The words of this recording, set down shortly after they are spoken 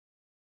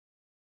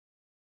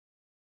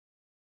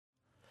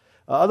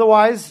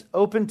Otherwise,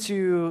 open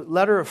to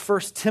letter of 1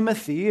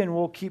 Timothy, and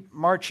we'll keep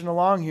marching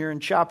along here in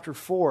chapter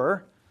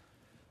 4.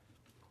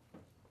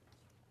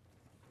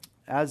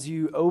 As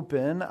you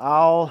open,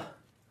 I'll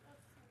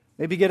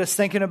maybe get us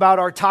thinking about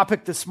our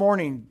topic this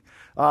morning,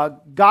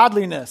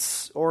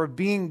 godliness or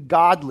being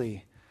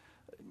godly.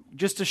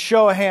 Just a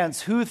show of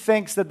hands, who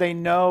thinks that they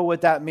know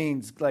what that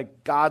means,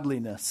 like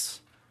godliness?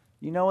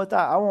 You know what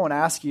that, I won't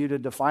ask you to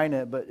define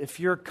it, but if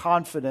you're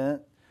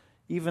confident,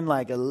 even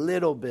like a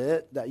little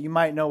bit, that you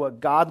might know what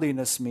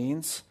godliness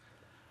means.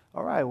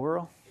 All right,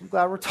 I'm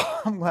glad we're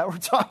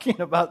talking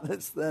about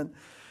this then.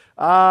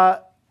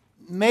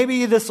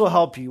 Maybe this will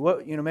help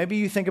you. Maybe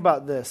you think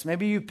about this.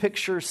 Maybe you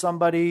picture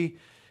somebody,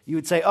 you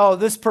would say, oh,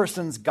 this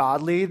person's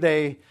godly.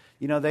 They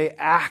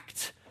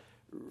act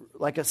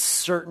like a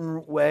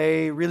certain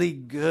way, really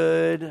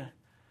good.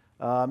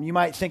 You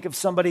might think of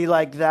somebody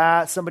like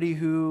that, somebody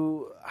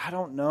who, I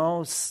don't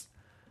know,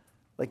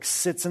 like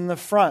sits in the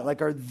front.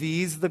 Like, are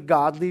these the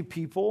godly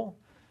people?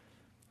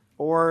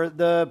 Or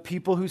the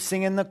people who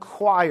sing in the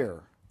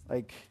choir?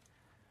 Like,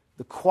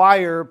 the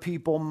choir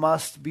people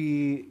must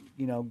be,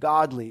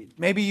 godly.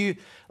 Maybe you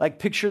like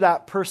picture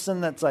that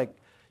person that's like,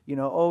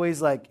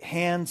 always like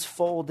hands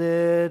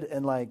folded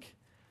and like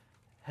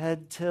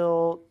head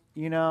tilt,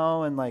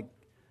 and like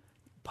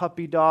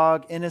puppy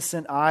dog,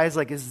 innocent eyes.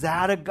 Like, is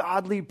that a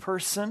godly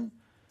person?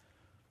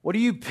 What do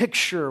you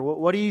picture?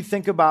 What do you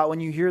think about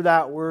when you hear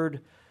that word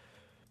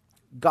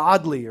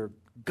godly or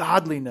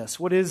godliness?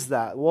 What is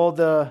that? Well,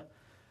 the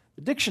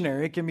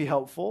dictionary can be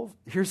helpful.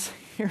 Here's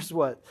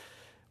what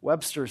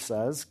Webster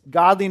says.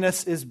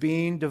 Godliness is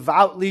being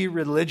devoutly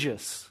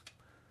religious.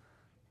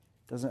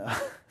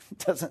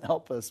 Doesn't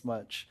help us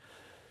much.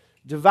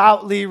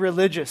 Devoutly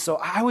religious. So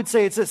I would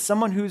say it's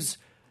someone who's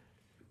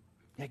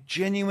like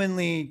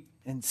genuinely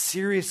and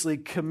seriously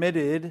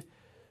committed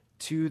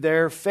to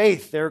their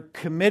faith. They're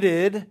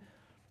committed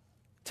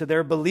to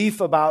their belief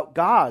about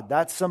God.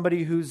 That's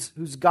somebody who's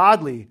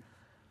godly.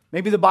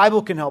 Maybe the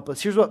Bible can help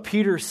us. Here's what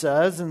Peter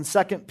says in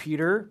 2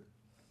 Peter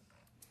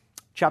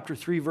chapter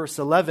 3, verse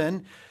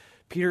 11.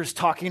 Peter's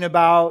talking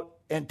about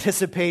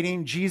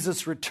anticipating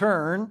Jesus'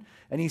 return,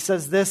 and he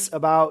says this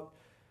about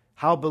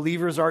how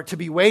believers are to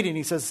be waiting.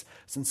 He says,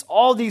 since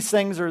all these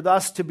things are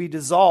thus to be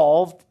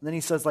dissolved, then he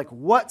says, like,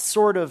 what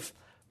sort of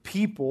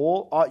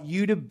people ought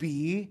you to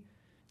be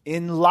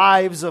in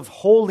lives of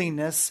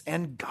holiness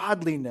and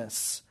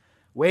godliness,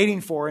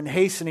 waiting for and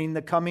hastening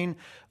the coming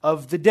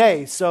of the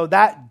day? So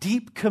that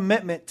deep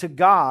commitment to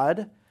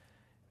God,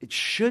 it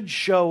should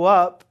show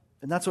up,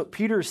 and that's what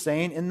Peter's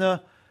saying, in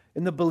the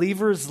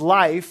believer's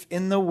life,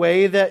 in the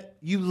way that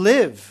you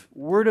live.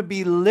 We're to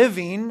be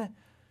living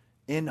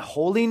in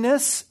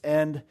holiness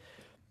and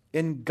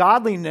in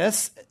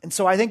godliness. And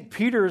so I think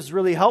Peter is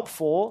really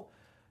helpful.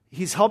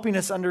 He's helping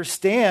us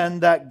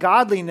understand that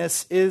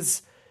godliness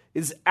is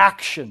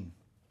action.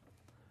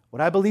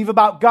 What I believe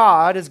about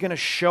God is going to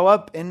show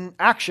up in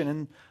action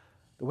in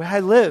the way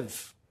I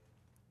live.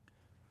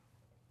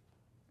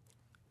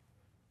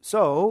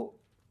 So,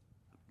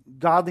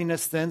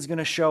 godliness then is going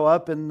to show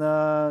up in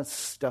the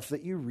stuff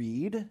that you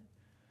read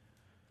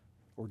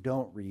or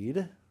don't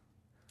read.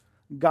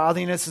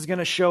 Godliness is going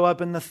to show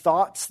up in the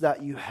thoughts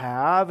that you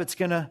have. It's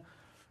going to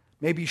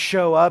maybe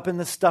show up in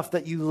the stuff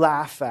that you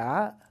laugh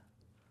at.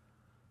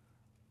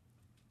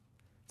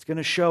 It's going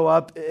to show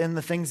up in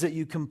the things that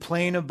you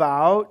complain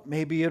about.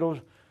 Maybe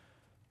it'll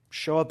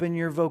show up in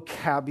your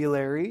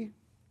vocabulary.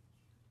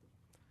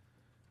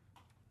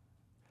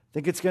 I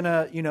think it's going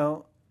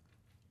to,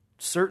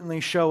 certainly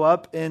show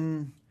up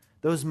in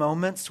those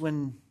moments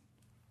when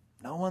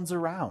no one's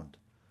around,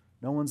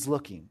 no one's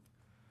looking.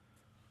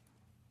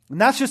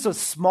 And that's just a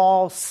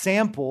small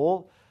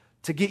sample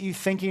to get you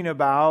thinking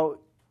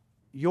about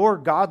your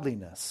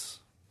godliness,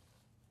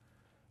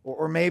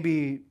 or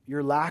maybe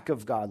your lack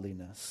of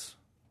godliness.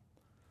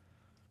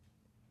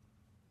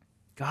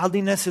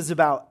 Godliness is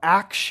about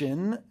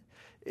action.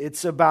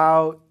 It's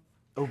about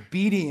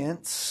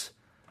obedience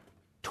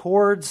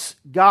towards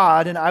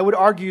God. And I would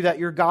argue that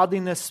your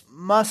godliness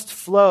must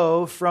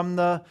flow from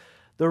the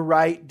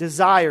right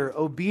desire.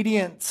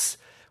 Obedience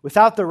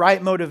without the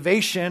right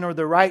motivation or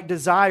the right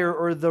desire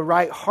or the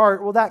right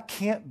heart, well, that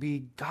can't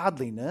be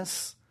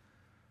godliness.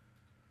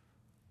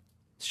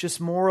 It's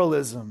just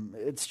moralism.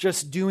 It's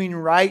just doing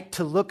right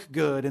to look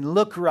good and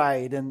look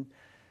right and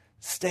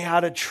stay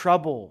out of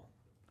trouble.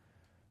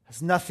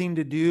 Has nothing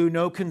to do,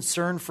 no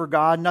concern for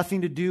God,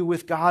 nothing to do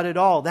with God at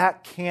all.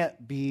 That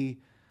can't be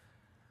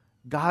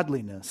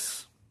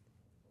godliness.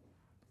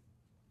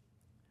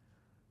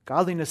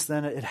 Godliness,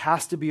 then, it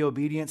has to be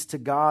obedience to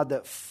God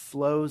that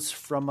flows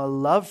from a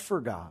love for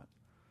God.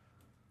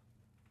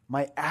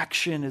 My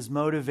action is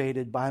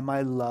motivated by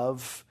my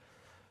love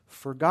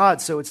for God.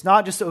 So it's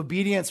not just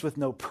obedience with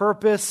no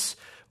purpose,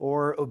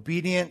 or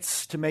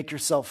obedience to make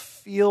yourself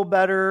feel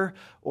better,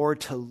 or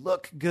to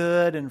look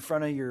good in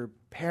front of your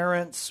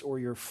parents or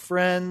your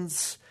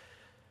friends.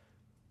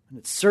 And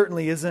it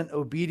certainly isn't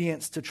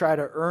obedience to try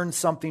to earn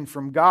something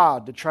from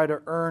God, to try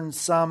to earn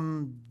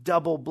some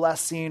double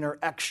blessing or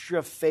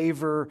extra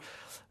favor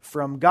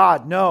from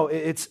God. No,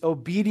 it's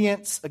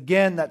obedience,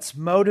 again, that's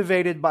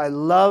motivated by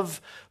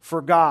love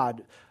for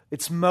God.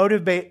 It's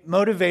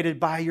motivated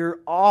by your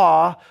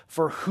awe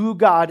for who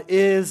God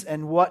is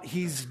and what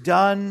He's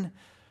done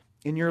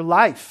in your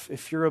life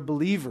if you're a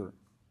believer.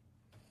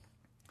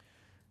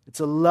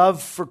 It's a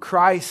love for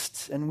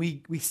Christ, and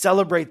we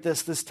celebrate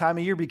this time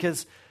of year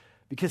because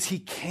He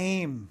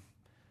came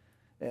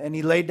and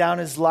He laid down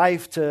His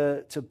life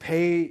to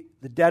pay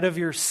the debt of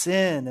your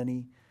sin, and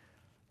He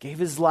gave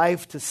His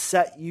life to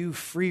set you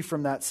free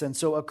from that sin.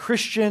 So a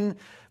Christian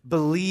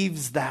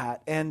believes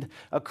that, and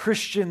a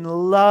Christian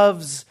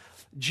loves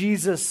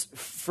Jesus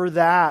for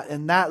that,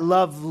 and that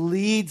love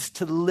leads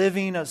to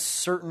living a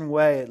certain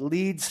way. It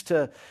leads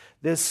to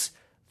this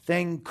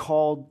thing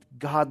called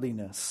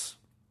godliness.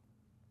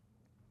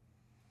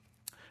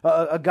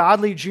 A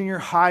godly junior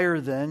hire,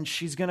 then,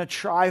 she's going to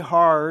try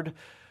hard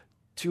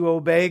to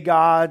obey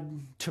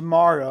God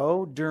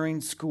tomorrow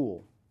during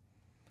school.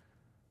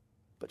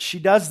 But she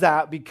does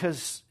that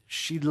because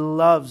she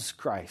loves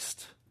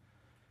Christ.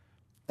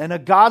 And a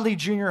godly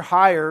junior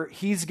hire,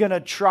 he's going to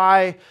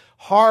try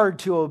hard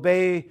to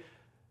obey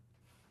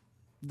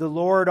the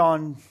Lord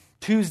on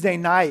Tuesday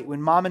night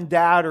when mom and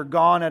dad are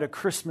gone at a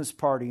Christmas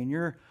party and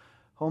you're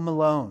home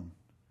alone.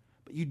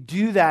 But you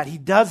do that, he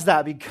does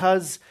that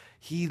because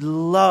he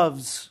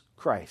loves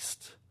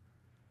Christ.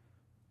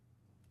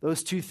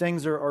 Those two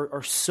things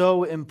are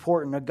so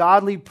important. A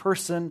godly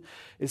person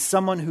is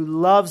someone who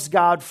loves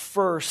God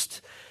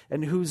first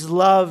and whose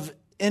love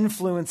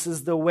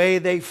influences the way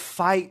they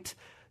fight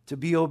to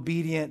be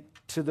obedient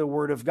to the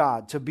Word of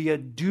God, to be a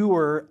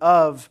doer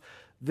of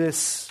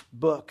this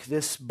book,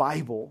 this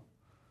Bible.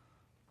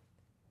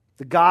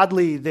 The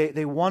godly,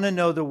 they want to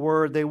know the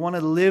Word, they want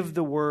to live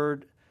the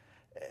Word,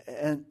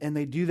 and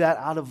they do that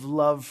out of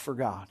love for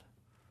God.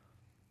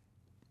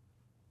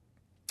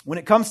 When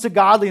it comes to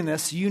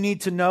godliness, you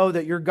need to know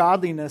that your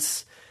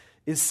godliness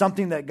is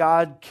something that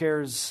God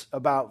cares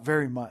about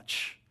very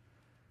much.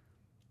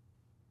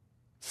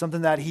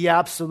 Something that He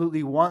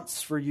absolutely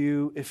wants for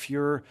you if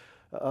you're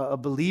a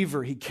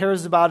believer. He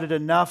cares about it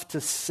enough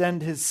to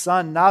send His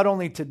Son not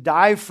only to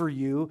die for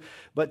you,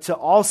 but to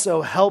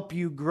also help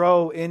you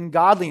grow in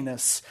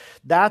godliness.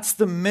 That's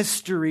the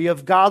mystery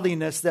of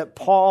godliness that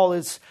Paul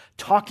is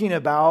talking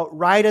about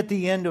right at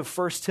the end of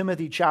 1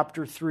 Timothy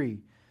chapter 3.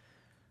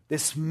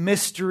 This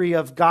mystery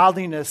of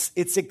godliness,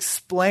 it's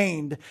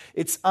explained,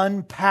 it's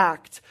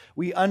unpacked.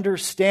 We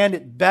understand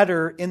it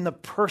better in the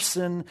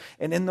person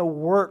and in the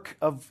work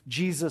of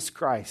Jesus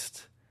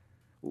Christ.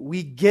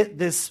 We get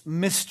this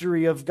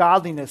mystery of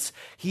godliness.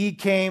 He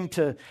came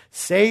to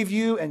save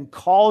you and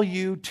call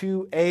you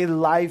to a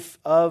life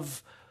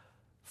of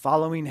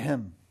following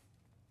Him.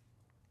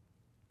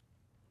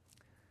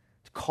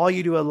 To call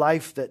you to a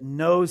life that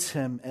knows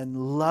Him and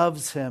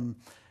loves Him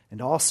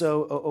and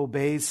also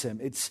obeys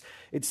Him.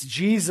 It's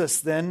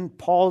Jesus, then,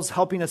 Paul's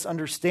helping us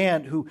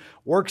understand, who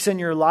works in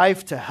your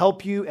life to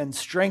help you and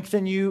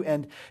strengthen you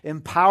and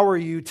empower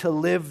you to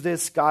live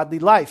this godly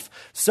life.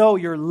 So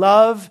your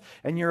love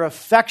and your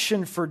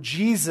affection for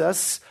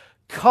Jesus,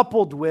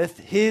 coupled with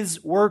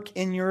His work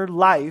in your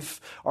life,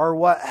 are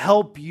what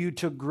help you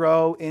to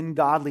grow in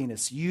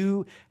godliness.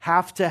 You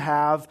have to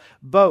have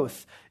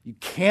both. You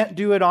can't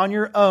do it on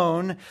your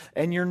own,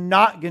 and you're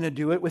not going to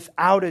do it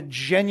without a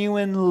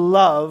genuine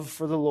love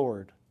for the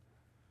Lord.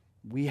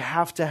 We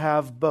have to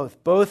have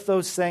both. Both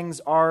those things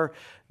are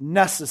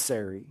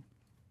necessary.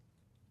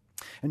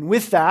 And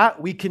with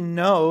that, we can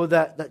know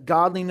that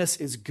godliness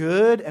is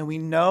good, and we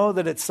know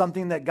that it's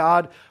something that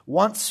God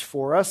wants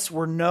for us.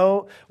 We're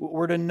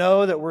to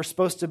know that we're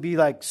supposed to be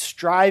like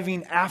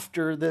striving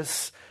after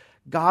this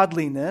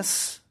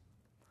godliness.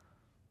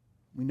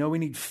 We know we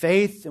need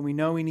faith, and we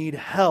know we need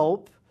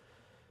help.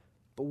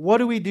 But what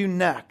do we do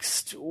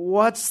next?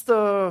 What's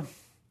the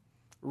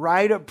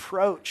right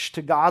approach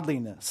to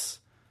godliness?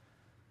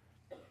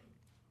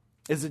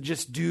 Is it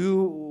just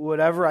do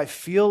whatever I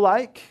feel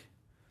like?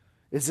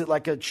 Is it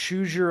like a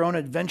choose your own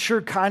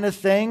adventure kind of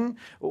thing?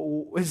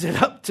 Is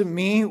it up to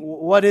me?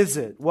 What is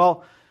it?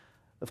 Well,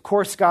 of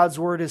course, God's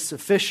Word is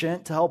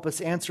sufficient to help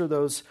us answer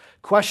those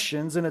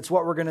questions, and it's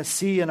what we're going to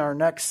see in our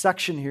next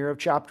section here of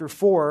chapter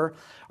 4.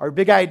 Our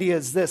big idea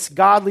is this: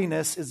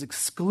 godliness is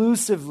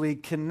exclusively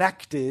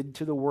connected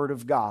to the Word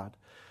of God.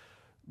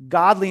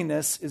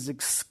 Godliness is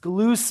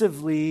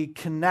exclusively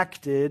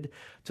connected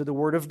to the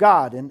Word of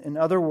God. In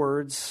other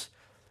words,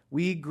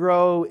 we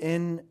grow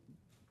in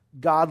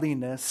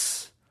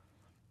godliness,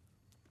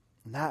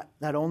 and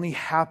that only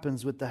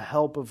happens with the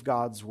help of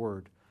God's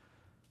Word.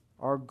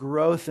 Our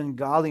growth in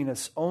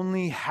godliness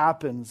only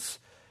happens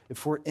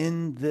if we're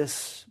in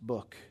this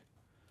book.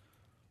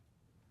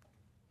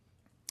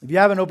 If you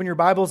haven't opened your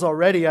Bibles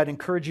already, I'd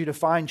encourage you to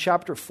find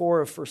chapter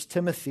 4 of 1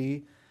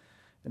 Timothy,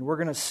 and we're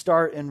going to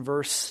start in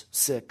verse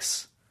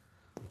 6.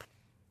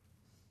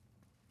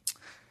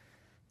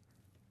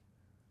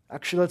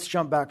 Actually, let's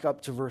jump back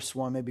up to verse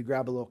 1, maybe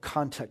grab a little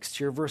context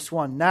here. Verse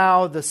 1,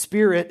 now the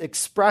Spirit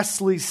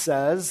expressly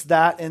says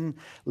that in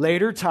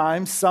later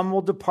times some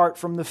will depart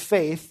from the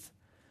faith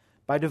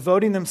by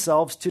devoting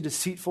themselves to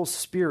deceitful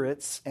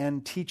spirits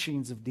and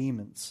teachings of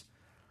demons,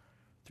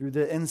 through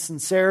the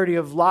insincerity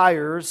of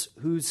liars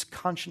whose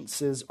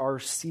consciences are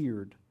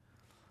seared,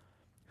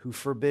 who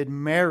forbid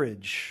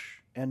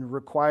marriage and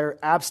require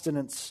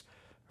abstinence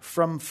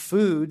from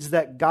foods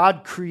that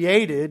God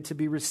created to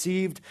be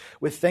received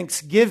with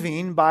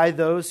thanksgiving by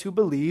those who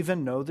believe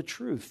and know the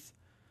truth.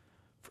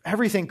 For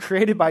everything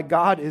created by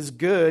God is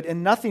good,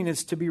 and nothing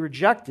is to be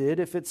rejected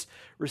if it's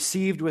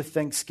received with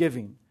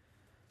thanksgiving.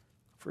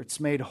 For it's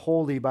made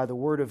holy by the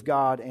word of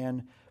God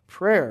and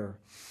prayer.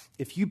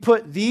 If you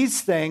put these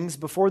things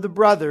before the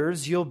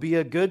brothers, you'll be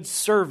a good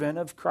servant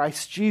of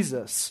Christ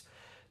Jesus,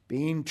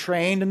 being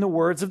trained in the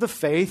words of the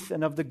faith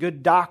and of the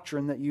good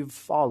doctrine that you've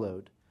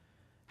followed.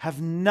 Have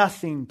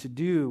nothing to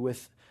do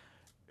with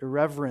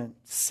irreverent,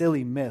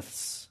 silly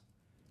myths.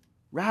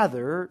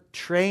 Rather,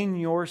 train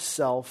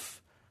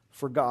yourself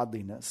for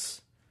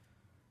godliness.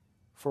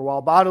 For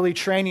while bodily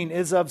training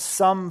is of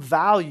some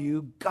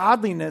value,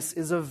 godliness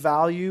is of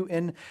value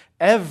in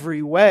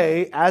every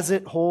way, as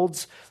it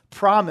holds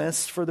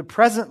promise for the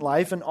present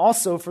life and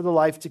also for the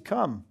life to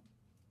come.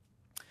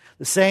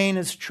 The saying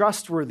is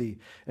trustworthy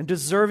and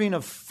deserving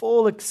of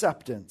full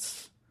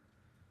acceptance.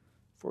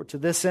 For to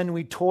this end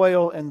we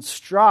toil and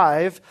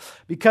strive,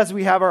 because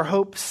we have our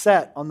hope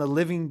set on the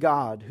living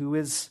God, who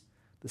is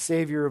the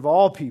Savior of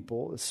all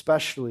people,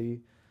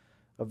 especially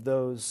of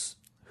those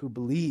who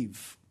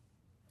believe.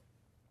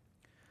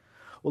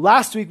 Well,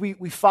 last week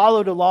we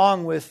followed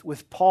along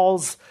with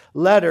Paul's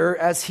letter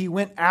as he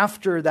went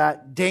after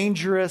that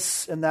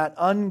dangerous and that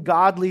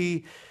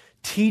ungodly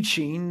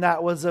teaching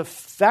that was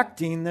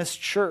affecting this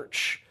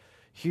church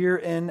here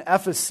in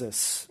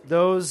Ephesus.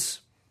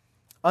 Those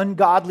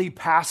ungodly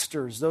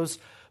pastors, those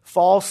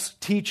false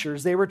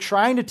teachers, they were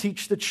trying to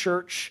teach the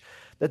church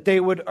that they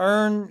would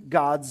earn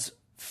God's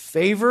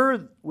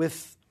favor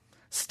with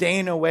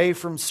staying away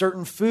from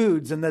certain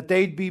foods, and that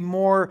they'd be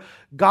more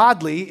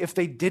godly if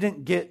they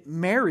didn't get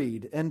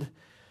married. And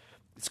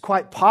it's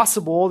quite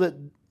possible that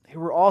they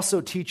were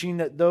also teaching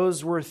that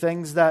those were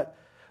things that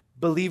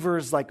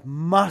believers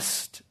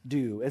must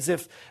do, as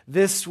if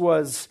this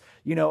was,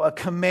 a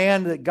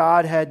command that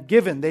God had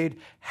given. They'd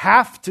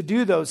have to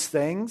do those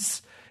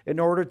things in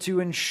order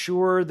to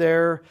ensure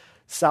their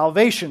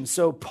salvation.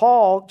 So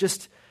Paul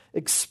just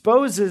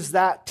exposes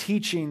that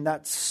teaching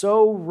that's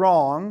so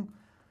wrong,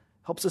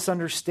 helps us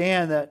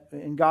understand that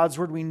in God's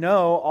word we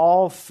know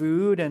all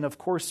food and, of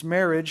course,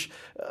 marriage,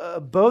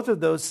 both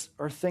of those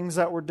are things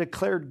that were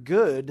declared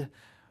good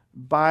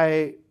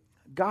by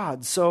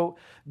God. So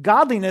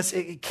godliness,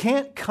 it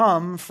can't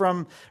come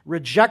from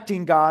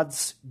rejecting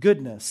God's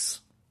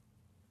goodness.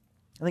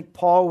 I think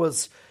Paul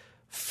was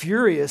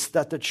furious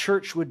that the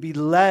church would be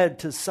led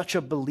to such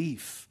a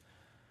belief,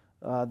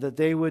 that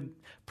they would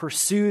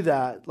pursue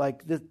that,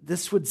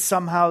 this would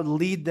somehow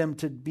lead them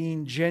to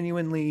being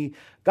genuinely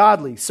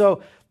godly.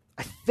 So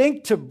I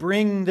think to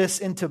bring this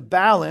into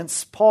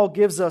balance, Paul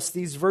gives us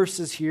these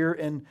verses here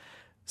in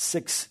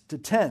 6 to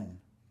 10.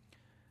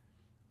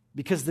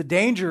 Because the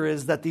danger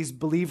is that these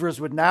believers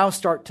would now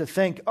start to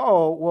think,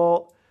 oh,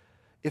 well,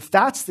 if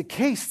that's the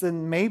case,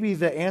 then maybe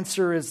the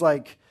answer is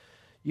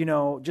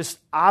just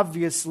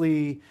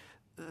obviously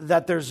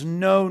that there's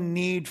no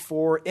need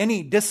for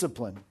any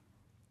discipline.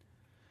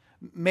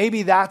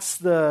 Maybe that's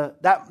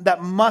that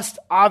must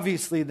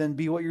obviously then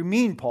be what you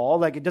mean,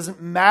 Paul. It doesn't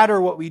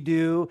matter what we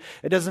do.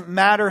 It doesn't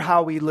matter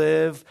how we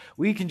live.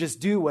 We can just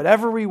do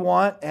whatever we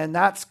want, and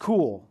that's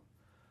cool.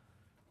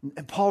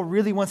 And Paul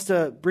really wants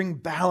to bring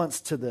balance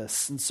to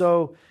this. And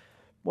so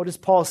what does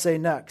Paul say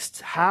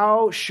next?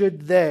 How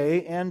should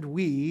they and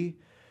we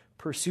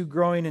pursue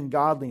growing in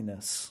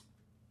godliness?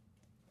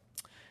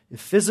 If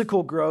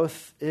physical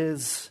growth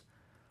is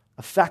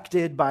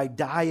affected by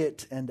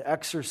diet and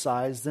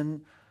exercise,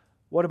 then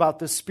what about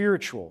the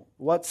spiritual?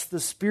 What's the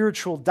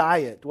spiritual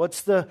diet?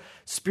 What's the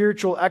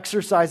spiritual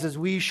exercises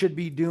we should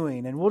be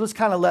doing? And we'll just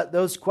kind of let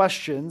those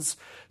questions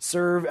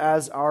serve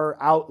as our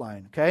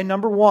outline. Okay,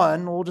 number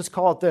one, we'll just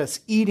call it this: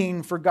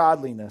 eating for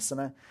godliness.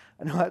 And I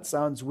know that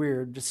sounds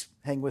weird. Just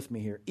hang with me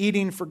here.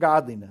 Eating for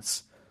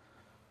godliness.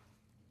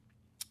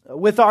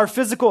 With our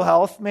physical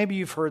health, maybe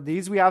you've heard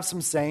these. We have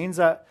some sayings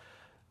that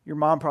your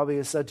mom probably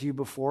has said to you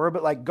before,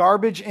 but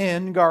garbage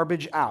in,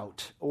 garbage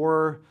out.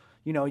 Or,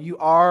 you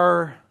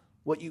are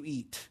what you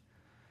eat.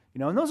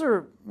 And those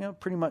are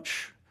pretty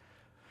much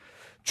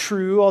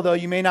true, although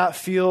you may not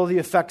feel the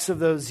effects of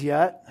those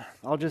yet.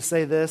 I'll just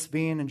say this: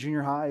 being in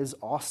junior high is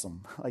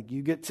awesome.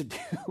 You get to do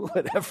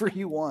whatever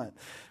you want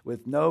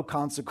with no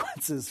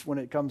consequences when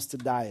it comes to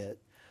diet.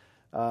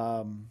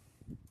 I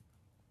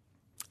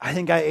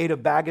think I ate a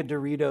bag of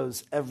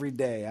Doritos every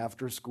day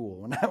after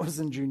school when I was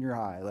in junior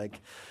high.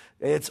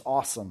 It's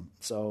awesome.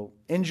 So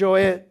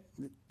enjoy it.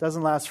 It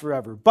doesn't last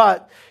forever.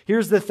 But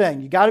here's the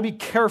thing. You got to be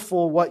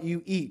careful what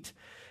you eat.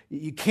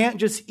 You can't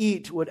just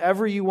eat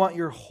whatever you want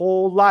your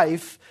whole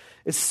life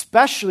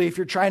especially if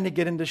you're trying to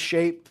get into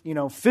shape,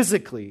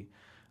 physically.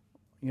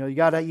 You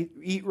got to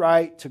eat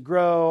right to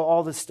grow,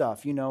 all this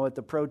stuff, at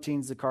the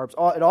proteins, the carbs,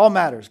 it all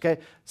matters, okay?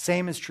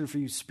 Same is true for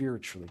you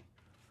spiritually.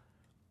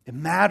 It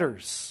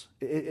matters.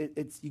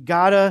 You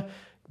got to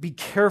be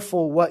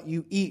careful what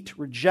you eat.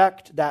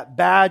 Reject that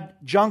bad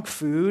junk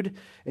food,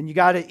 and you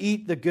got to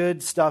eat the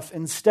good stuff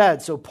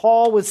instead. So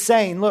Paul was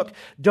saying, look,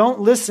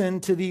 don't listen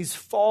to these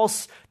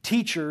false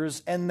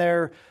teachers and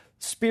their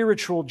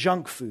spiritual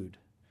junk food.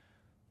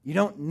 You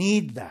don't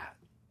need that.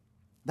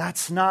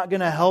 That's not going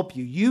to help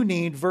you. You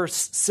need,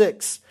 verse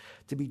 6,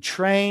 to be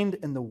trained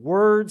in the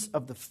words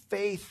of the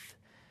faith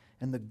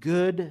and the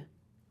good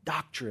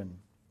doctrine.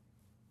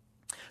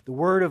 The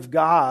Word of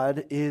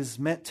God is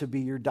meant to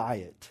be your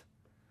diet.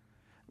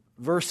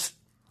 Verse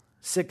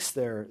 6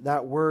 there,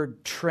 that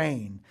word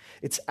train,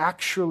 it's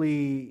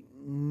actually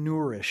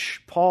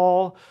nourish.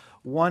 Paul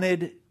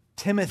wanted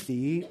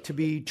Timothy to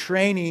be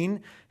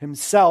training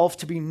himself,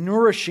 to be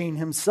nourishing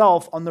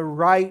himself on the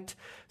right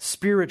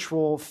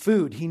spiritual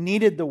food. He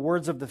needed the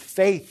words of the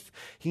faith.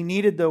 He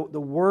needed the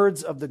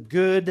words of the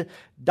good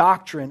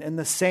doctrine. And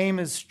the same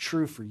is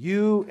true for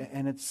you,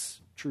 and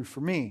it's true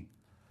for me.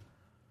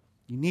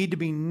 You need to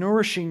be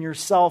nourishing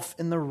yourself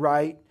in the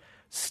right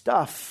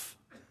stuff.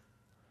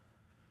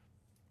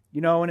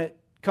 When it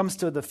comes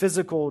to the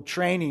physical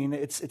training,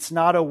 it's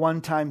not a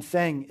one-time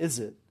thing, is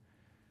it?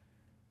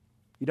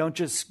 You don't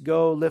just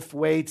go lift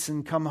weights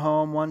and come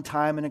home one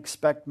time and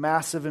expect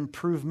massive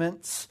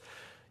improvements.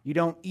 You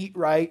don't eat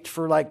right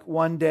for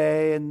one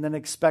day and then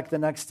expect the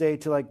next day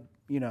to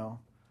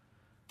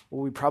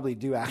we probably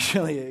do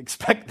actually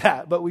expect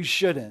that, but we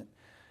shouldn't.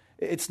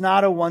 It's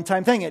not a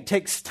one-time thing. It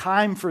takes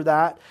time for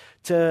that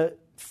for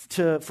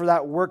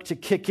that work to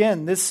kick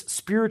in. This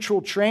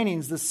spiritual training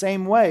is the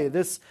same way.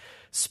 This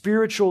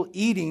spiritual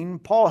eating,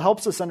 Paul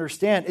helps us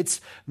understand, it's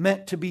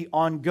meant to be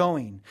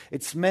ongoing.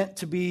 It's meant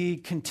to be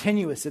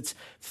continuous. It's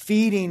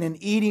feeding and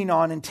eating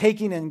on and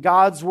taking in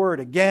God's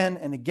word again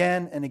and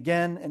again and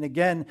again and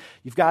again.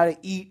 You've got to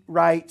eat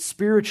right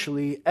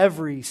spiritually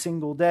every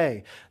single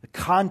day. The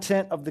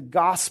content of the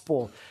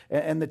gospel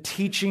and the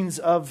teachings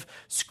of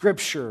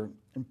Scripture.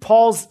 And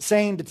Paul's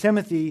saying to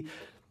Timothy,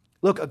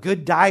 look, a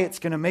good diet's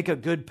going to make a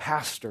good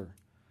pastor.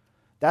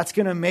 That's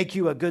going to make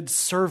you a good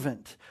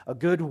servant, a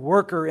good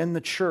worker in the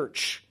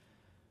church.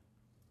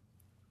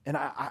 And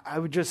I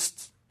would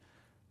just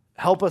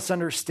help us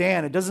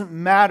understand, it doesn't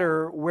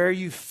matter where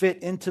you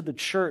fit into the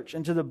church,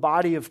 into the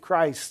body of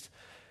Christ.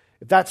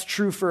 If that's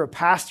true for a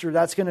pastor,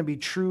 that's going to be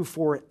true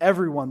for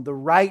everyone. The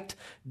right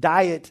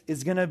diet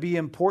is going to be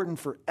important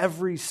for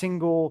every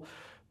single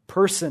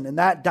person, and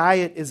that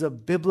diet is a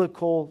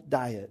biblical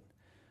diet.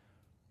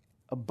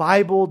 A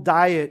Bible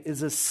diet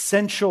is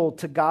essential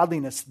to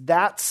godliness.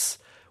 That's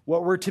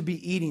what we're to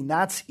be eating.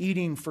 That's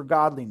eating for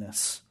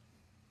godliness.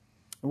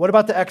 And what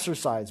about the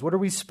exercise? What are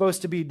we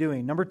supposed to be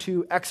doing? Number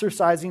 2,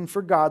 exercising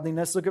for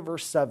godliness. Look at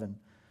verse 7.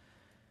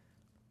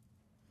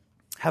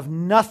 Have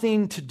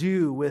nothing to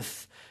do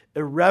with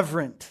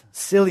irreverent,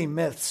 silly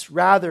myths.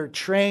 Rather,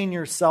 train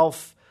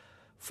yourself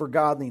for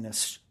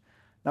godliness.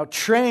 Now,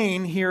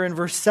 train here in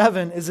verse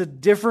 7 is a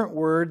different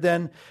word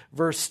than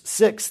verse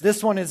 6.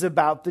 This one is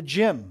about the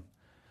gym.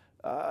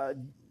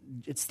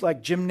 It's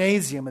like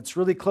gymnasium. It's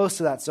really close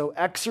to that. So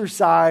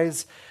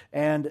exercise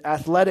and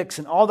athletics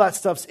and all that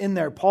stuff's in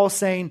there. Paul's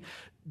saying,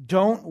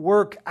 don't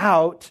work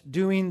out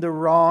doing the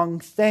wrong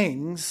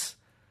things.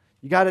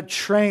 You got to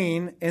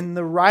train in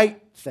the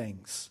right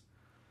things.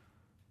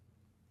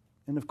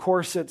 And of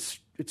course, it's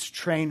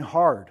train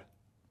hard.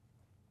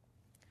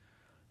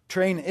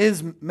 Train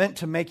is meant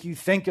to make you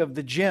think of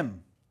the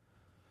gym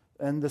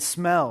and the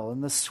smell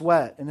and the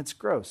sweat, and it's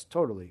gross,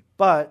 totally.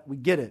 But we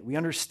get it. We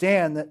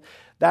understand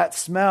that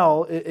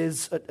smell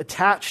is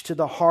attached to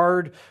the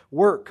hard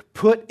work.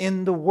 Put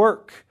in the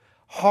work.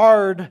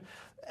 Hard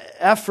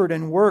effort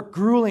and work,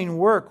 grueling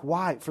work.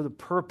 Why? For the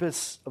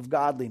purpose of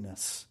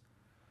godliness.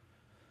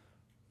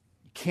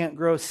 You can't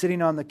grow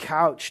sitting on the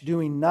couch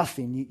doing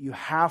nothing. You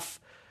have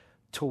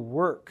to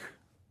work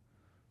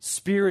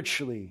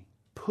spiritually.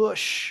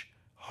 Push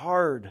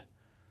hard.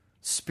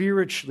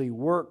 Spiritually,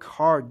 work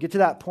hard. Get to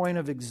that point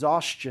of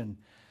exhaustion.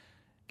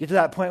 Get to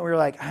that point where you're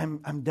like,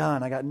 I'm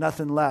done. I got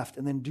nothing left.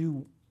 And then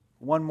do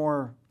one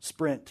more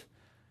sprint,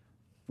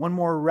 one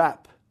more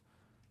rep.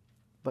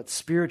 But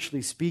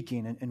spiritually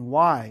speaking. And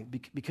why?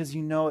 Because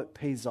you know it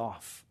pays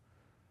off.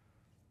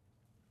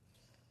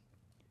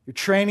 You're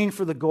training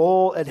for the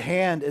goal at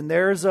hand. And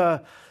there's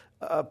a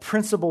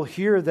principle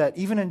here that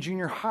even in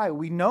junior high,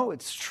 we know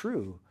it's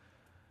true.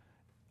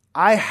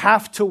 I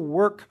have to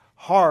work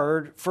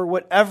hard for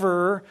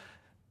whatever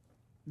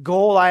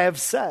goal I have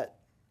set.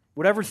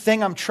 Whatever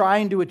thing I'm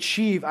trying to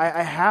achieve,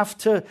 I have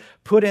to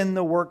put in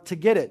the work to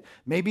get it.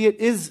 Maybe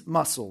it is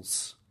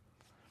muscles.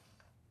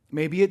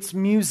 Maybe it's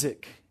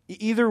music.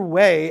 Either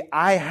way,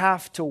 I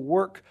have to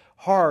work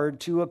hard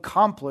to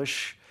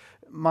accomplish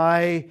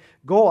my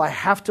goal. I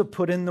have to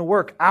put in the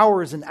work.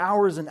 Hours and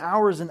hours and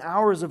hours and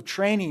hours of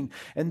training.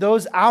 And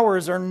those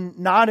hours are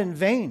not in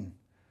vain.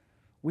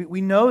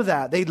 We know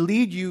that. They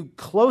lead you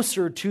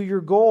closer to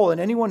your goal. And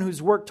anyone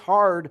who's worked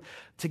hard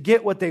to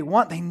get what they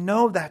want, they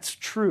know that's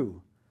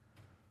true.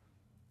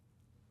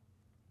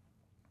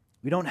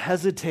 We don't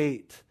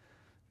hesitate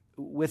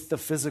with the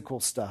physical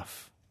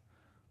stuff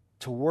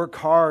to work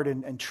hard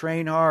and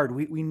train hard.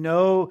 We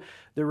know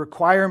the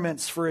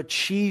requirements for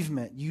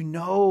achievement. You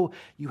know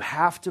you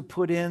have to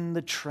put in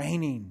the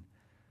training.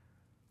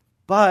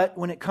 But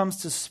when it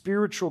comes to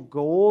spiritual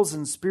goals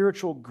and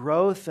spiritual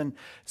growth and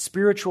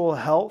spiritual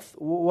health,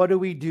 what do?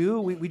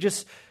 We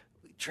just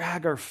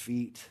drag our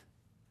feet.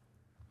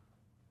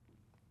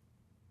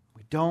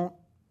 We don't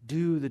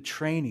do the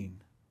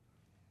training.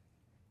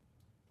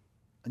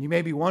 And you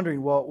may be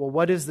wondering, well,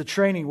 what is the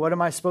training? What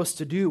am I supposed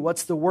to do?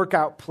 What's the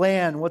workout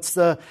plan? What's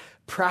the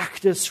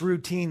practice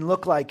routine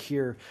look like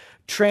here?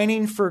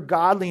 Training for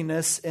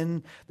godliness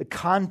in the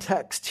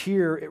context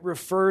here, it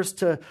refers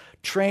to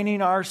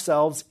training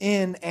ourselves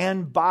in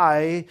and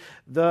by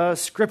the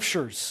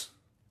Scriptures.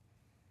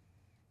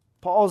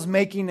 Paul's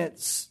making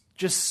it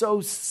just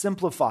so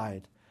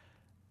simplified.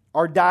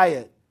 Our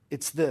diet,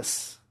 it's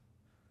this.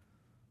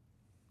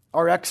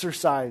 Our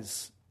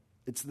exercise,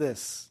 it's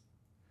this.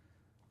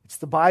 It's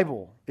the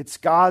Bible. It's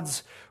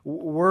God's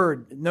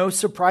Word. No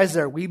surprise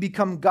there. We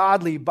become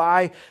godly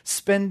by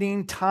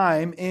spending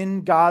time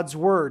in God's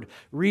Word,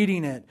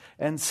 reading it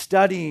and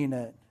studying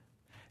it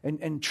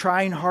and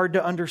trying hard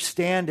to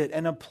understand it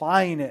and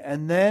applying it,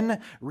 and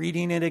then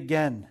reading it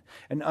again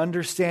and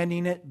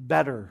understanding it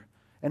better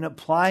and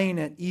applying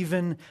it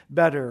even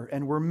better.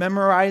 And we're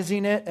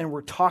memorizing it and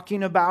we're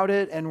talking about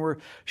it and we're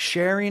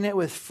sharing it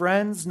with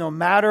friends. No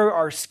matter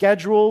our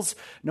schedules,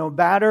 no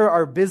matter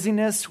our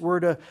busyness, we're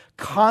to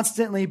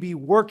constantly be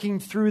working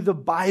through the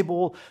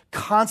Bible,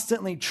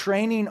 constantly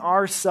training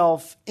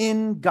ourselves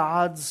in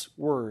God's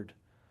Word.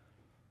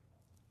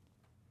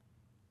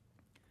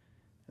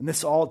 And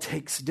this all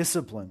takes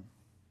discipline.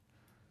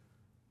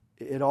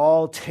 It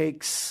all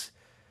takes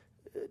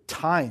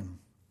time.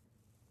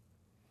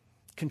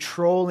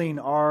 Controlling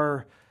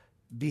our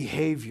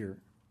behavior,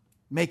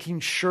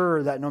 making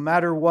sure that no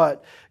matter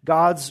what,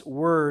 God's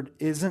Word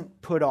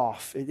isn't put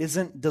off, it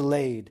isn't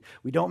delayed.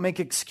 We don't make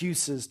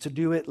excuses to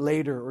do it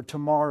later or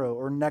tomorrow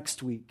or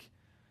next week.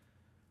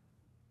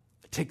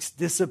 It takes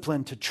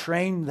discipline to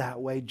train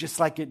that way, just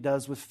like it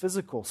does with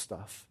physical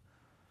stuff.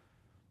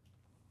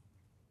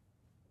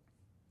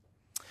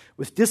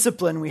 With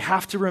discipline, we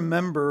have to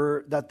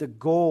remember that the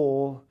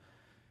goal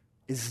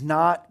is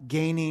not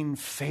gaining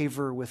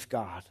favor with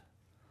God.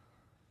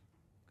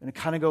 And to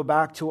kind of go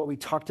back to what we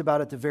talked about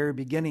at the very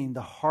beginning,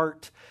 the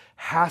heart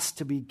has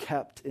to be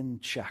kept in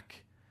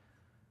check.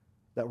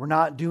 That we're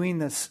not doing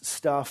this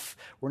stuff,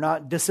 we're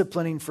not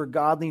disciplining for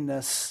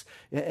godliness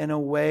in a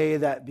way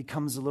that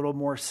becomes a little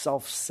more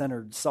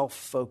self-centered,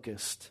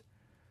 self-focused.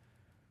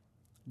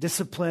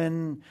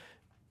 Discipline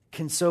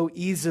can so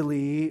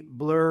easily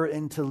blur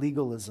into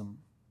legalism.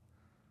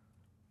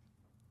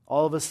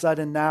 All of a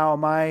sudden now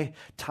my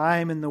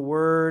time in the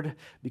Word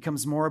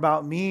becomes more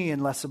about me and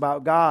less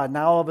about God.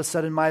 Now all of a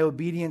sudden my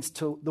obedience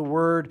to the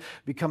Word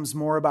becomes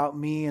more about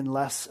me and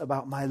less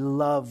about my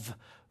love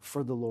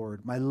for the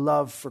Lord, my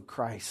love for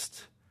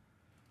Christ.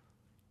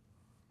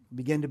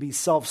 Begin to be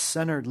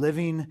self-centered.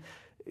 Living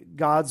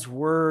God's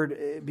Word,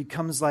 it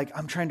becomes like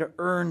I'm trying to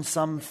earn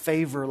some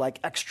favor, like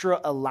extra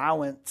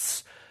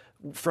allowance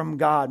from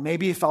God.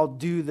 Maybe if I'll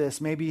do this,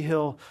 maybe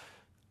He'll,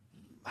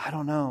 I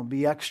don't know,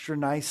 be extra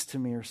nice to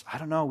me, or I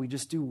don't know, we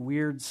just do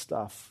weird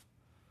stuff.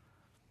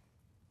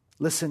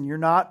 Listen, you're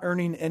not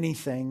earning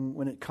anything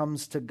when it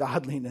comes to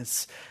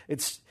godliness.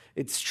 It's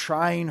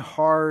trying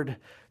hard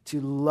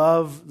to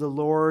love the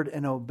Lord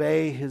and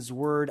obey His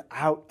Word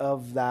out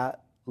of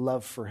that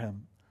love for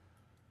Him.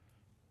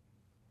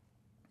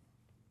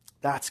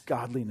 That's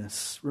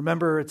godliness.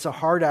 Remember, it's a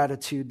heart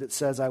attitude that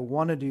says, I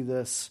want to do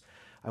this,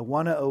 I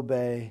want to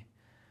obey,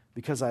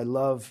 because I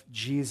love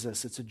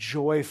Jesus. It's a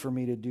joy for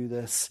me to do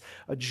this,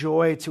 a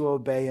joy to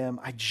obey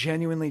Him. I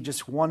genuinely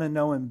just want to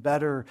know Him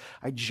better.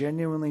 I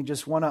genuinely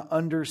just want to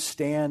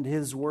understand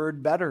His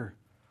Word better.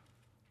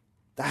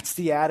 That's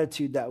the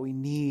attitude that we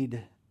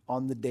need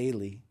on the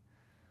daily.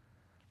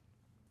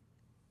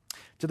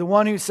 To the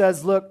one who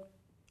says, look,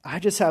 I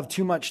just have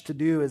too much to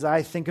do as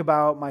I think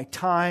about my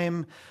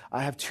time.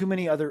 I have too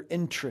many other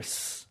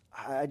interests.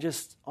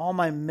 All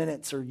my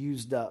minutes are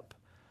used up.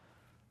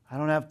 I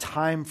don't have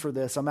time for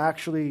this. I'm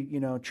actually,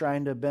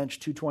 trying to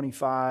bench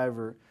 225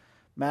 or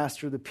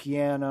master the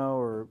piano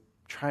or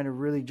trying to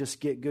really just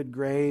get good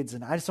grades,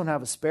 and I just don't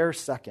have a spare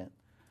second.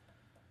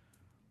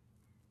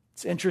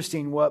 It's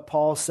interesting what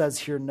Paul says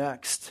here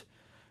next.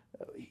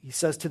 He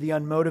says to the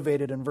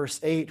unmotivated in verse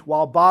 8,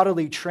 while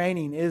bodily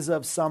training is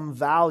of some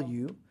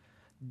value,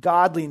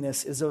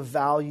 godliness is of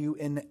value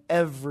in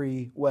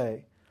every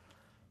way,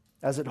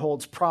 as it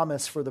holds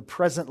promise for the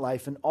present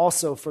life and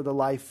also for the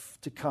life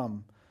to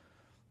come.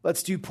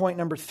 Let's do point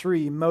number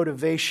 3,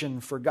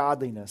 motivation for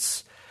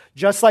godliness.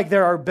 Just like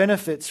there are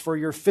benefits for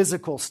your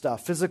physical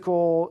stuff,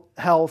 physical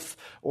health,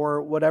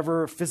 or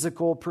whatever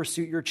physical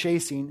pursuit you're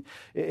chasing,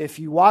 if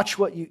you watch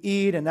what you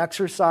eat and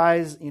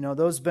exercise,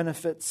 those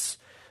benefits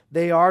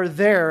They are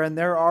there, and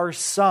there are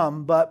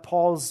some, but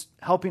Paul's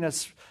helping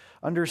us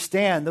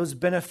understand those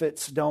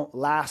benefits don't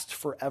last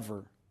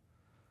forever.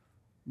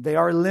 They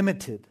are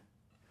limited.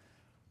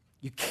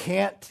 You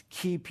can't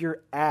keep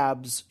your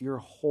abs your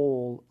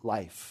whole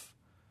life.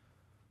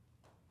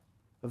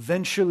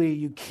 Eventually,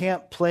 you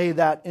can't play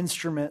that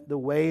instrument the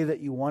way that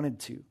you wanted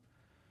to.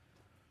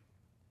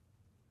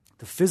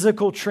 The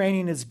physical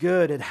training is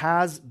good. It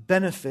has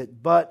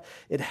benefit, but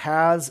it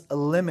has a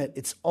limit.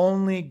 It's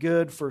only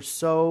good for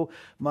so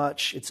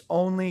much. It's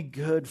only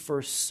good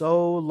for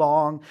so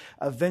long.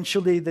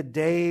 Eventually, the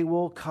day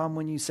will come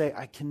when you say,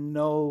 I can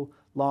no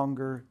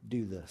longer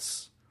do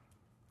this.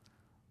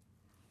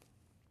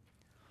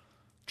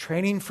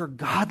 Training for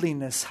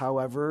godliness,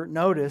 however,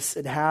 notice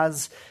it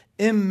has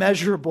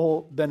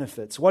immeasurable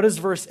benefits. What does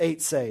verse 8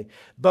 say?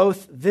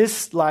 Both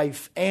this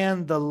life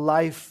and the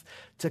life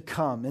to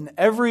come. In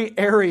every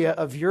area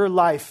of your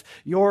life,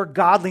 your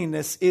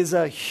godliness is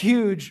a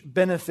huge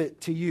benefit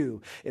to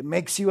you. It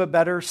makes you a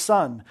better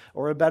son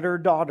or a better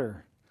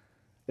daughter.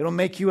 It'll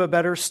make you a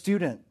better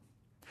student.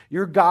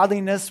 Your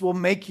godliness will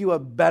make you a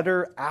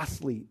better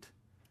athlete.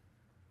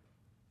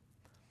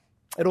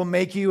 It'll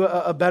make you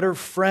a better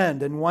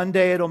friend, and one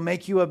day it'll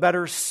make you a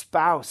better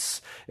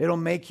spouse. It'll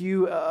make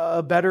you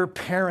a better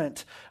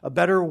parent, a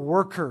better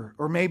worker,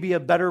 or maybe a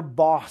better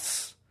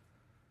boss.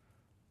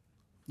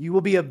 You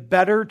will be a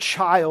better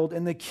child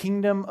in the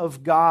kingdom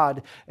of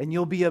God, and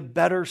you'll be a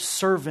better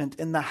servant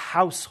in the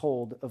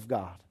household of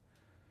God.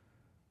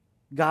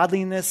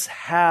 Godliness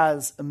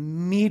has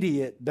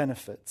immediate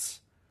benefits.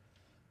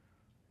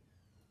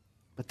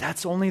 But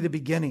that's only the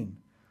beginning.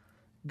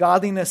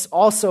 Godliness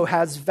also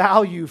has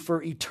value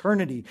for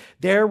eternity.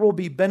 There will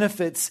be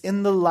benefits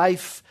in the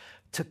life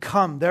to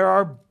come. There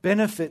are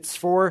benefits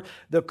for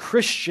the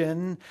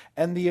Christian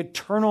and the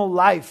eternal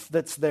life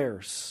that's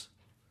theirs.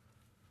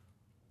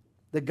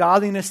 The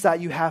godliness that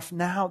you have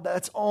now,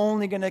 that's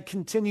only going to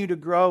continue to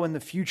grow in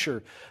the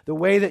future. The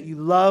way that you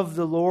love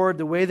the Lord,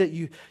 the way that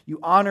you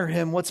honor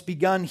Him, what's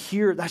begun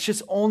here, that's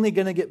just only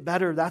going to get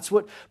better. That's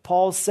what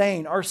Paul's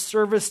saying. Our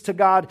service to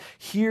God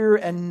here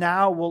and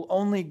now will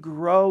only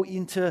grow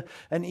into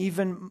an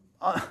even,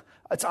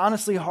 it's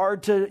honestly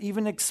hard to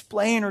even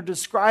explain or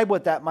describe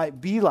what that might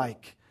be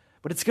like.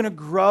 But it's going to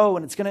grow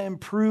and it's going to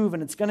improve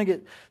and it's going to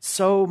get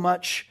so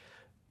much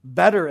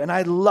better. And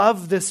I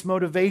love this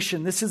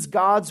motivation. This is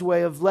God's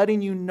way of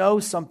letting you know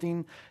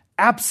something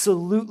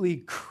absolutely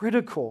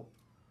critical.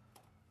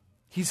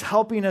 He's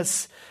helping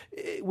us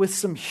with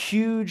some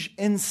huge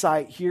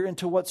insight here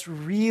into what's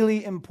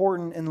really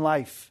important in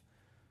life.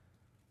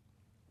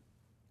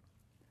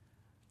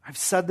 I've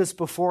said this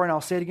before and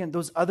I'll say it again.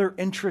 Those other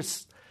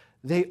interests,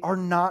 they are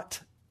not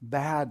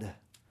bad.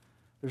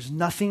 There's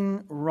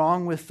nothing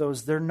wrong with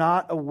those. They're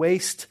not a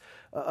waste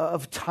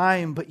of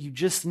time, but you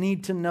just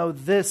need to know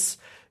this.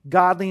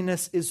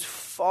 Godliness is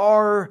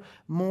far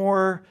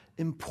more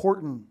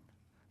important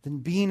than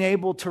being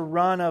able to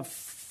run a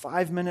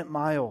 5-minute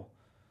mile.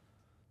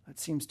 That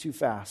seems too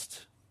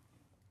fast.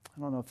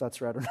 I don't know if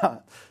that's right or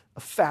not. A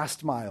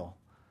fast mile.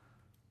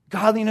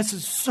 Godliness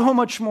is so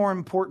much more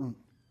important.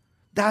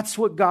 That's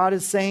what God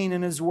is saying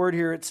in His Word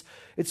here.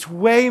 It's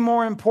way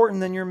more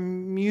important than your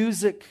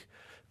music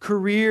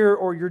career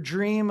or your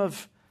dream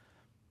of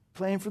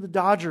playing for the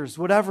Dodgers,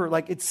 whatever.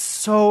 Like, it's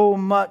so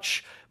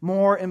much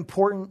more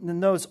important than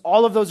those.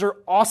 All of those are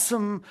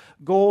awesome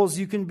goals.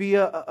 You can be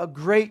a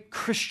great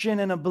Christian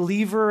and a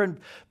believer and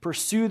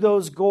pursue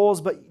those goals,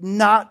 but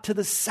not to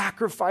the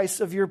sacrifice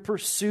of your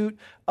pursuit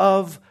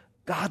of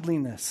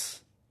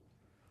godliness.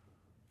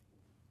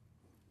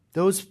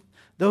 Those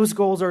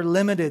goals are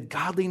limited.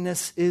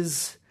 Godliness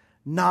is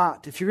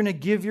not. If you're going to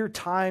give your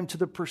time to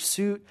the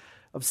pursuit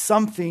of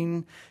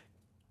something,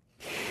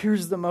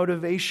 here's the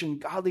motivation.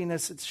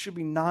 Godliness, it should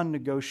be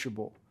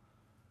non-negotiable.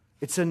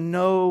 It's a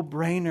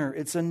no-brainer.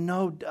 It's a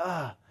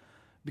no-duh,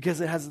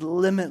 because it has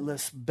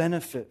limitless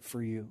benefit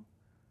for you.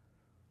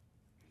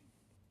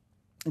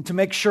 And to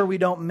make sure we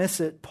don't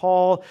miss it,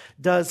 Paul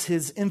does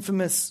his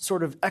infamous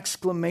sort of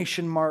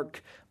exclamation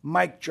mark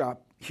mic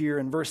drop here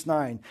in verse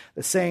 9.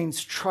 The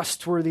saying's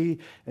trustworthy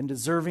and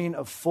deserving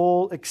of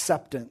full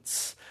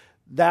acceptance.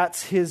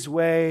 That's his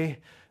way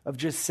of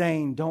just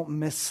saying, don't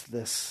miss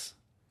this.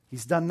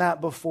 He's done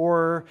that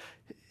before.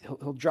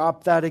 He'll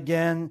drop that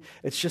again.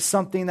 It's just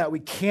something that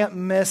we can't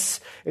miss.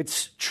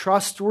 It's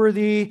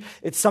trustworthy.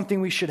 It's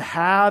something we should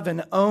have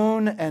and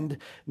own and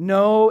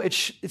know.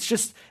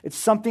 It's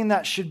something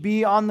that should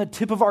be on the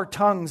tip of our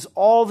tongues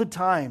all the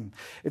time.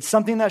 It's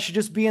something that should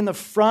just be in the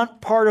front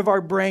part of our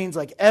brains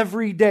like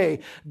every day.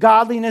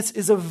 Godliness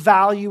is of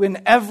value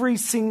in every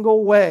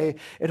single way.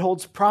 It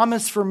holds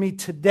promise for me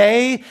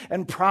today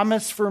and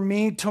promise for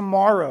me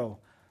tomorrow.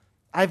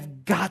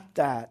 I've got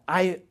that.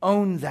 I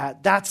own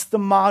that. That's the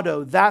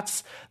motto.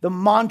 That's the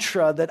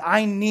mantra that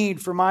I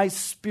need for my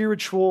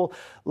spiritual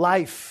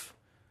life.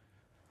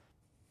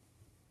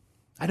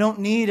 I don't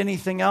need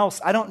anything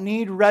else. I don't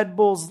need Red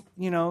Bulls,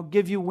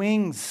 give you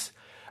wings.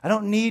 I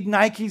don't need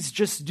Nike's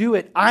just do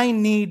it. I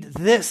need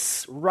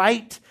this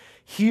right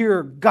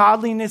here.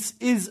 Godliness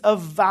is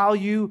of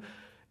value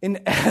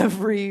in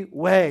every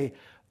way,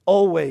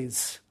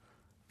 always,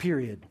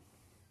 period.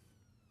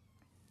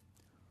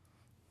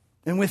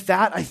 And with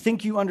that, I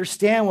think you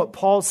understand what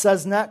Paul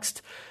says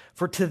next.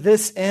 For to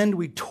this end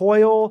we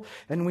toil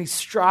and we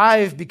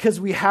strive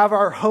because we have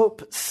our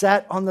hope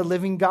set on the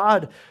living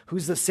God,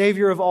 who's the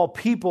Savior of all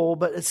people,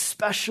 but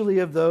especially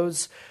of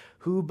those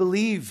who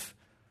believe.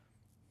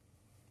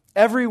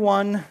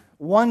 Everyone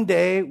one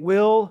day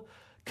will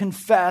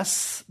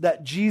confess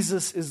that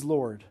Jesus is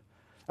Lord.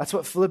 That's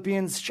what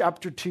Philippians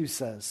chapter 2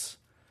 says.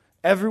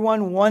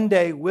 Everyone one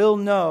day will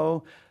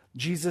know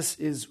Jesus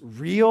is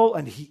real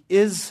and he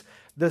is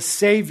the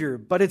Savior.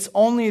 But it's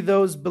only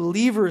those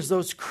believers,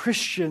 those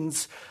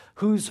Christians,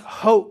 whose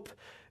hope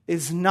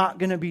is not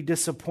going to be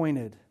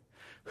disappointed,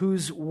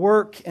 whose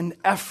work and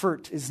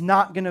effort is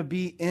not going to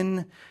be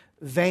in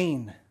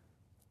vain.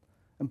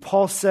 And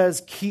Paul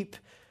says, keep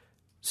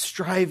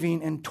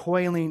striving and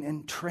toiling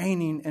and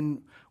training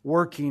and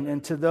working.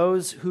 And to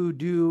those who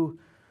do,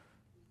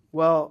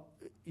 well,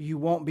 you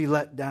won't be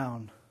let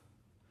down.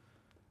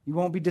 You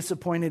won't be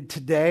disappointed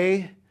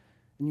today,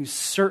 and you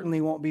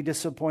certainly won't be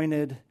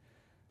disappointed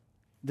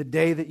the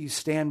day that you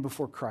stand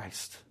before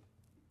Christ.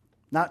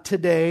 Not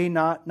today,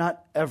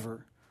 not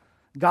ever.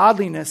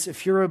 Godliness,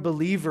 if you're a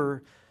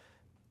believer,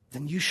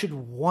 then you should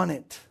want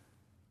it.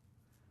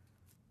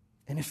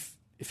 And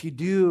if you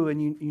do,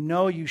 and you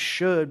know you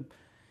should,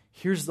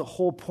 here's the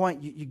whole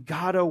point. You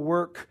gotta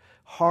work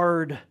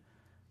hard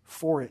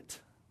for it.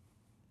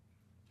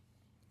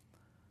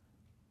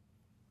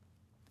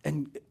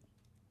 And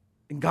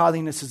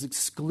godliness is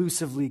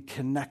exclusively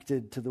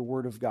connected to the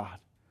Word of God.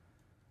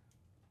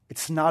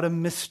 It's not a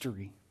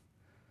mystery.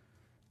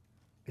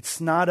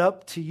 It's not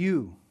up to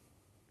you.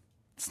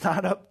 It's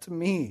not up to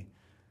me.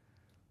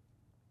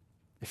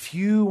 If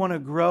you want to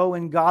grow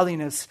in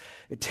godliness,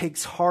 it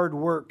takes hard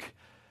work,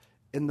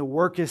 and the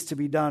work is to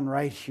be done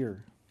right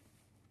here.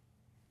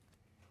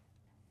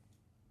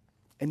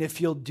 And if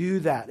you'll do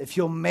that, if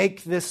you'll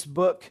make this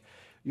book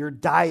your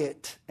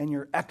diet and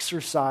your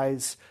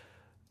exercise,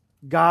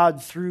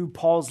 God, through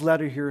Paul's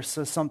letter here,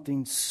 says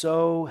something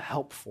so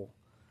helpful,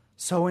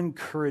 so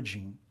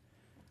encouraging.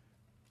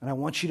 And I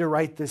want you to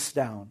write this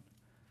down.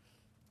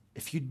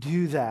 If you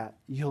do that,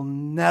 you'll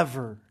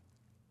never,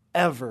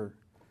 ever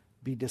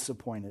be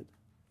disappointed.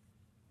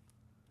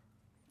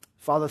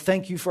 Father,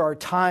 thank you for our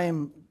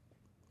time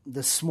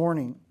this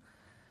morning.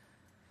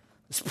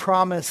 This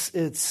promise,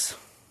 it's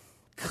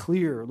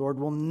clear. Lord,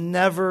 we'll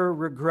never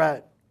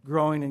regret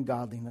growing in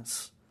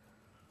godliness.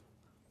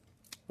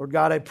 Lord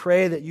God, I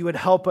pray that you would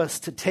help us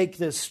to take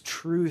this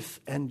truth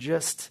and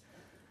just,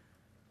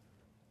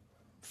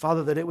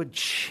 Father, that it would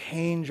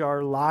change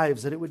our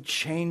lives, that it would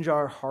change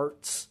our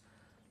hearts.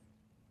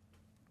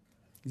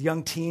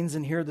 Young teens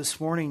in here this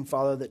morning,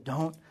 Father, that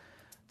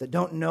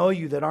don't know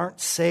you, that aren't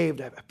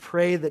saved, I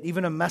pray that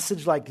even a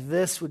message like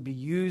this would be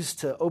used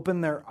to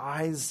open their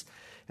eyes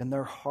and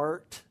their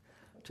heart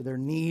to their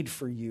need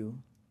for you.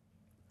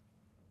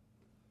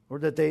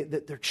 Lord, that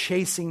they're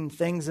chasing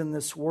things in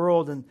this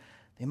world and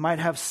they might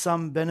have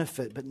some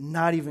benefit, but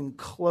not even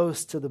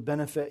close to the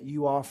benefit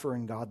you offer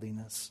in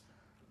godliness.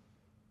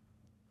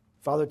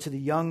 Father, to the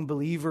young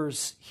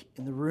believers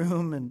in the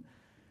room and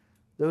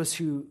those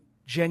who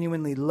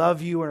genuinely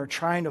love you and are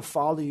trying to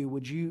follow you,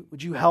 would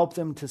you help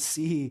them to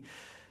see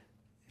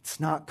it's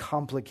not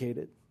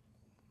complicated.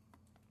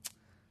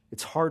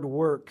 It's hard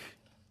work,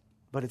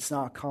 but it's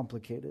not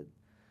complicated.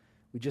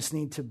 We just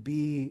need to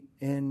be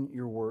in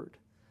your word.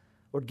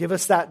 Lord, give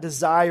us that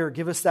desire,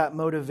 give us that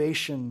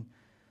motivation.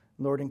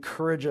 Lord,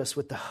 encourage us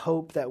with the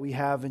hope that we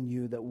have in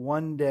you, that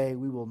one day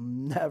we will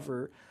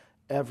never,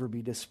 ever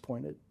be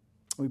disappointed.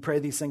 We pray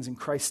these things in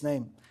Christ's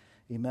name.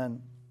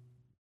 Amen.